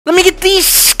Let me get the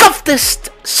scuffedest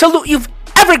salute you've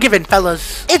ever given,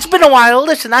 fellas. It's been a while.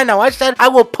 Listen, I know I said I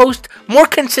will post more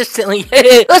consistently.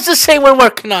 Let's just say we're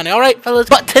working on it, alright, fellas?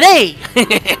 But today,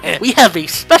 we have a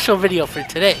special video for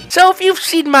today. So if you've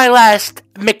seen my last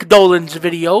McDonald's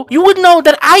video, you would know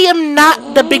that I am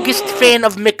not the biggest fan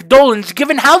of McDonald's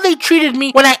given how they treated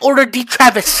me when I ordered the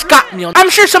Travis Scott meal. I'm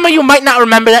sure some of you might not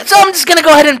remember that, so I'm just gonna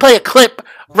go ahead and play a clip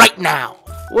right now.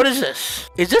 What is this?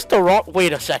 Is this the wrong?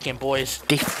 Wait a second, boys.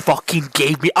 They fucking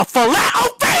gave me a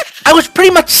falafel fish! I was pretty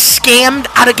much scammed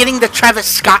out of getting the Travis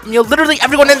Scott meal. Literally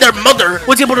everyone and their mother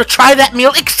was able to try that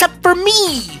meal except for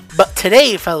me. But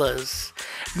today, fellas,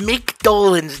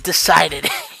 McDonald's decided,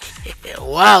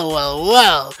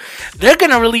 well, they're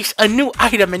gonna release a new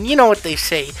item, and you know what they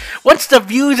say. Once the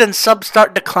views and subs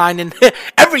start declining,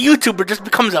 every YouTuber just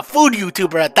becomes a food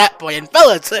YouTuber at that point. And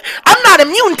fellas, I'm not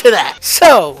immune to that.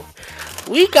 So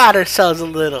we got ourselves a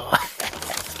little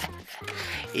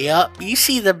yup, you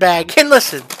see the bag. And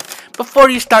listen, before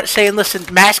you start saying, listen,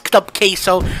 masked up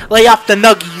queso, lay off the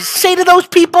nuggies, say to those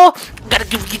people, gotta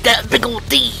give you that big old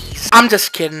D's. I'm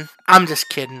just kidding.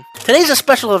 Today's a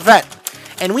special event,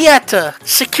 and we had to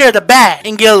secure the bag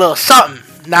and get a little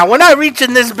something. Now, when I reach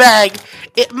in this bag,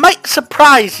 it might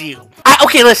surprise you.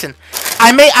 Okay, listen.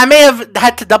 I may have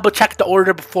had to double check the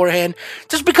order beforehand,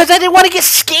 just because I didn't want to get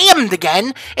scammed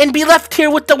again and be left here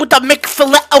with the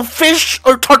McFilet-O-Fish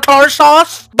or tartar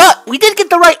sauce. But we did get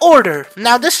the right order.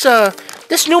 Now this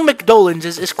new McDonald's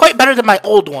is quite better than my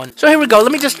old one. So here we go.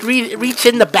 Let me just reach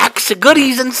in the backs of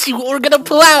goodies and see what we're gonna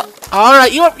pull out. All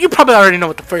right, you probably already know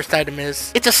what the first item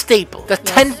is. It's a staple. The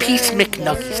 10-piece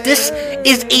McNuggets. This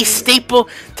is a staple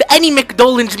to any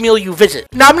McDonald's meal you visit.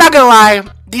 Now I'm not gonna lie.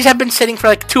 These have been sitting for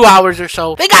like 2 hours or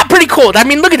so. They got pretty cold. I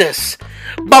mean, look at this.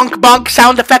 Bunk bunk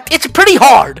sound effect. It's pretty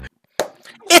hard.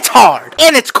 It's hard.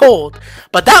 And it's cold.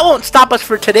 But that won't stop us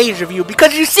for today's review.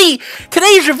 Because you see,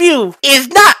 today's review is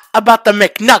not about the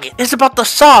McNugget. It's about the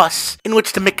sauce in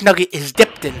which the McNugget is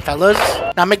dipped in, fellas.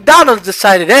 Now, McDonald's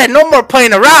decided, no more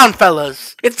playing around,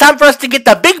 fellas. It's time for us to get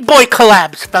the big boy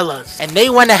collabs, fellas. And they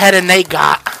went ahead and they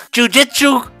got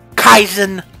Jujutsu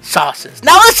Kaisen sauces.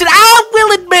 Now listen, I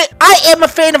will admit I am a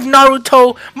fan of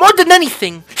Naruto more than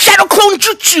anything. Shadow Clone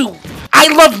Jutsu. I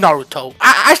love Naruto.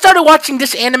 I started watching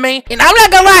this anime, and I'm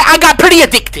not gonna lie, I got pretty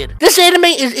addicted. This anime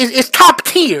is top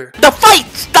tier. The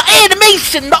fights, the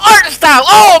animation, the art style.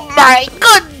 Oh my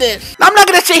goodness. I'm not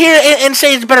gonna sit here and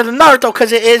say it's better than Naruto,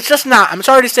 because it's just not. I'm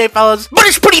sorry to say, fellas, but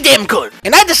it's pretty damn good.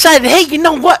 And I decided, hey, you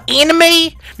know what?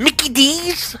 Anime, Mickey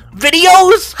D's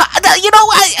videos, you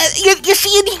know, you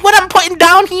see what I'm putting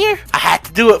down here? I had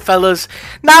to do it, fellas.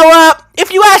 Now,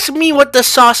 if you ask me what the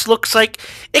sauce looks like,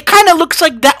 it kind of looks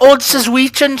like that old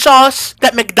Szechuan sauce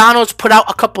that McDonald's put out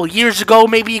a couple years ago.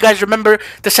 Maybe you guys remember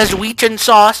the Szechuan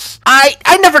sauce.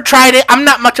 I never tried it. I'm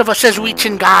not much of a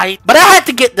Szechuan guy, but I had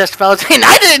to get this, fellas. And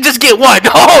I didn't just get one.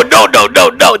 Oh, no.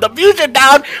 The views are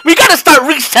down. We gotta start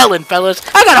reselling, fellas.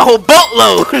 I got a whole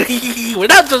boatload. We're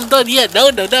not just done yet. No.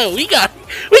 We got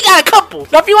a couple.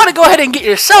 Now, if you want to go ahead and get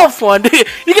yourself one,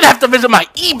 you're gonna have to visit my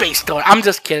eBay store. I'm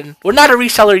just kidding. We're not a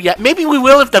reseller yet. Maybe we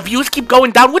will if the views keep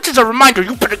going down, which is a reminder.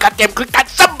 You better goddamn click that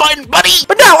sub button, buddy.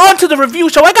 But now, on to the review.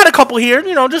 So I got a couple here.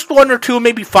 You know, just 1 or 2,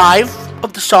 maybe 5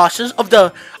 of the sauces, of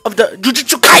the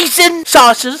Jujutsu Kaisen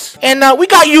sauces. And we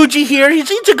got Yuji here. He's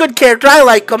a good character. I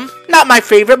like him. Not my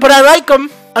favorite, but I like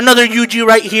him. Another Yuji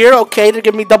right here. Okay, they're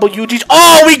giving me double Yujis.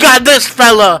 Oh, we got this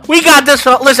fella.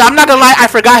 Listen, I'm not gonna lie. I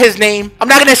forgot his name. I'm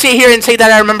not gonna sit here and say that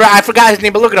I remember. I forgot his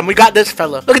name, but look at him. We got this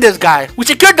fella. Look at this guy. We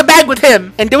secured the bag with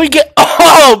him. And then we get...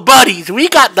 Oh, buddies. We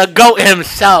got the GOAT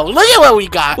himself. Look at what we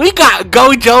got. We got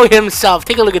Gojo himself.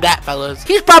 Take a look at that, fellas.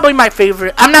 He's probably my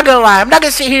favorite. I'm not gonna lie. I'm not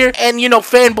gonna sit here and, you know,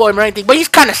 fanboy him or anything, but he's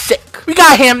kind of sick. We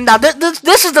got him. Now,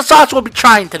 this is the sauce we'll be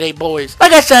trying today, boys.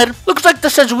 Like I said, looks like the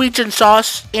Szechuan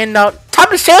sauce. And, time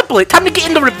to sample it. Time to get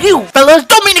in the review, fellas.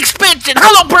 Domain expansion.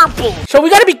 Hello, purple. So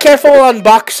we gotta be careful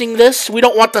unboxing this. We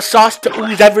don't want the sauce to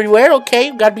ooze everywhere,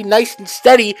 okay? We gotta be nice and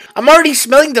steady. I'm already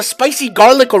smelling the spicy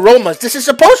garlic aromas. This is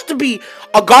supposed to be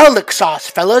a garlic sauce,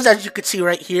 fellas, as you can see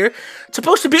right here. It's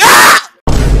supposed to be... Ah!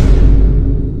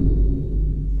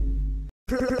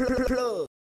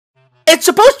 It's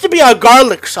supposed to be a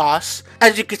garlic sauce,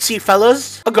 as you can see,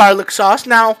 fellas. A garlic sauce.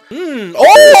 Now,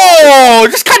 oh,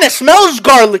 this kind of smells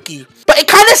garlicky. But it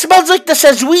kind of smells like the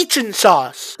Szechuan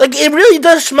sauce. Like, it really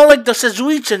does smell like the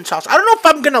Szechuan sauce. I don't know if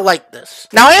I'm gonna like this.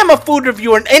 Now, I am a food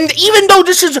reviewer, and even though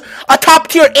this is a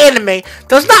top-tier anime,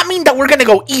 does not mean that we're gonna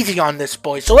go easy on this,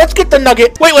 boys. So let's get the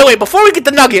nugget. Wait. Before we get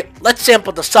the nugget, let's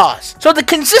sample the sauce. So the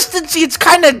consistency, it's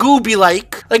kind of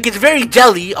gooby-like. Like, it's very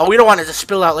jelly. Oh, we don't want it to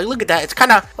spill out. Like, look at that. It's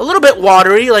kind of a little bit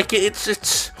watery. Like,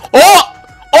 it's...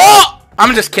 Oh!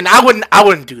 I'm just kidding. I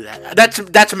wouldn't do that.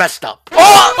 That's messed up.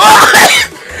 Oh!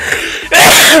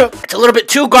 It's a little bit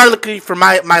too garlicky for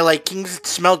my likings. It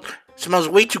smells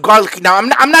way too garlicky. Now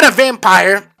I'm not a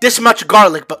vampire. This much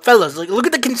garlic, but fellas, look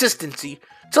at the consistency.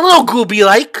 It's a little gooby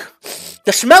like.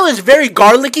 The smell is very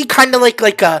garlicky, kind of like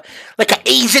a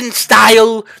Asian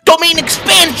style domain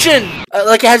expansion.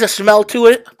 Like it has a smell to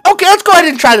it. Okay, let's go ahead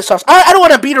and try the sauce. I don't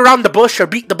want to beat around the bush or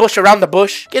beat the bush around the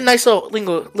bush. Get a nice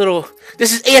little.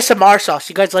 This is ASMR sauce.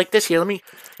 You guys like this? Here, let me.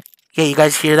 Yeah, you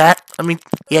guys hear that?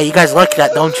 Yeah, you guys like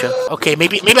that, don't you? Okay,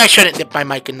 maybe I shouldn't dip my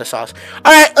mic in the sauce.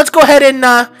 All right, let's go ahead and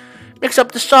mix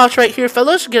up the sauce right here,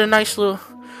 fellas. Get a nice little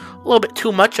bit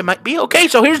too much. It might be okay.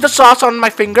 So here's the sauce on my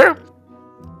finger.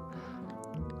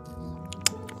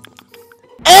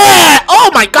 Oh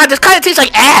my god, this kind of tastes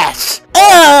like ass.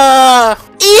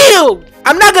 Ew.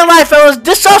 I'm not gonna lie, fellas.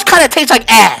 This sauce kind of tastes like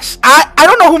ass. I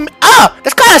don't know who.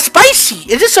 That's kind of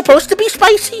spicy. Is it supposed to be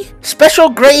spicy? Special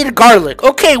grade garlic.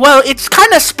 Okay, well, it's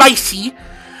kind of spicy.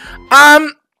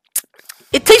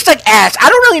 It tastes like ass. I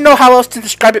don't really know how else to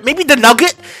describe it. Maybe the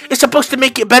nugget is supposed to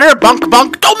make it better. Bunk.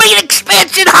 Domain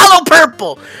expansion. Hollow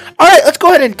purple. All right, let's go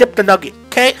ahead and dip the nugget.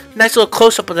 Okay, nice little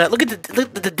close up of that. Look at the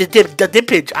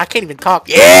dippage. I can't even talk.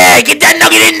 Yeah, get that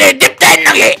nugget in there. Dip that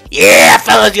nugget. Yeah,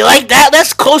 fellas, you like that?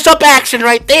 That's close up action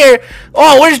right there.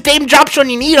 Oh, where's Dame Drops when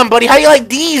you need them, buddy? How you like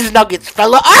these nuggets,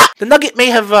 fella? The nugget may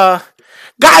have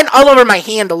gotten all over my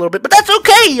hand a little bit, but that's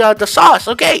okay. The sauce.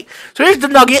 Okay, so here's the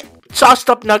nugget. Sauced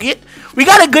up nugget. We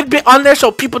got a good bit on there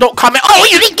so people don't comment, oh,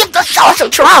 you didn't give the sauce a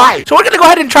try. So we're gonna go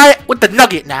ahead and try it with the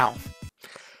nugget now.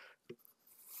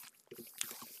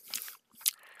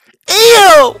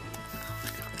 Ew!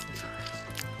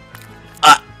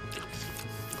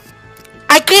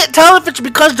 I can't tell if it's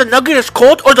because the nugget is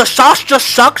cold or the sauce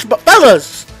just sucks, but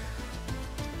fellas,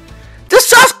 this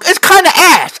sauce is kind of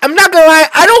ass. I'm not gonna lie,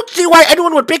 I don't see why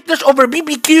anyone would pick this over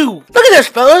BBQ. Look at this,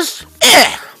 fellas.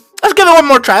 Let's give it one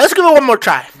more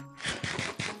try.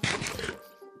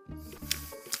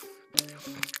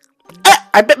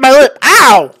 I bit my lip.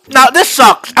 Ow! Now, this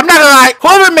sucks. I'm not gonna lie.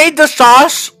 Whoever made the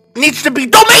sauce needs to be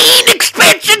domain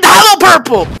expansion hollow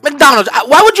purple. McDonald's,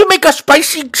 why would you make a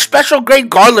spicy special grade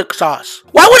garlic sauce?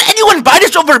 Why would anyone buy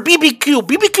this over BBQ?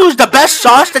 BBQ is the best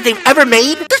sauce that they've ever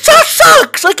made. The sauce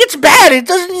sucks. Like, it's bad.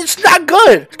 It's not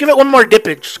good. Let's give it one more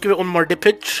dippage. Give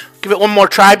it one more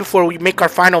try before we make our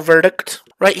final verdict.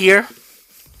 Right here.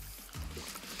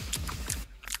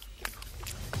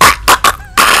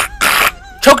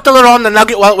 Choked a little on the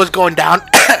nugget while it was going down.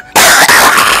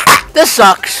 This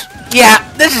sucks.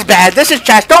 Yeah, this is bad. This is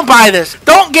trash. Don't buy this.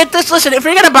 Don't get this. Listen, if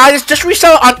you're gonna buy this, just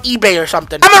resell it on eBay or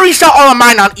something. I'm gonna resell all of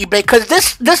mine on eBay because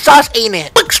this sauce ain't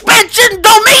it. Expansion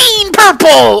domain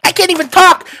purple. I can't even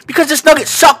talk because this nugget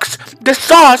sucks. This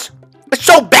sauce is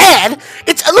so bad.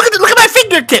 It's look at my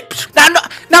fingertips.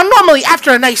 Now normally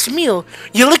after a nice meal,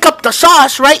 you lick up the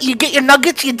sauce, right? You get your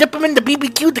nuggets, you dip them in the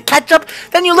BBQ, the ketchup,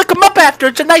 then you lick them up after.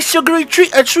 It's a nice sugary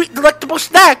treat, a sweet, delectable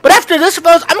snack. But after this,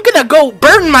 fellas, I'm gonna go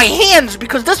burn my hands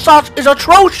because this sauce is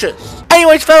atrocious.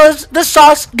 Anyways, fellas, this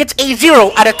sauce gets a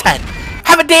 0 out of 10.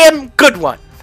 Have a damn good one.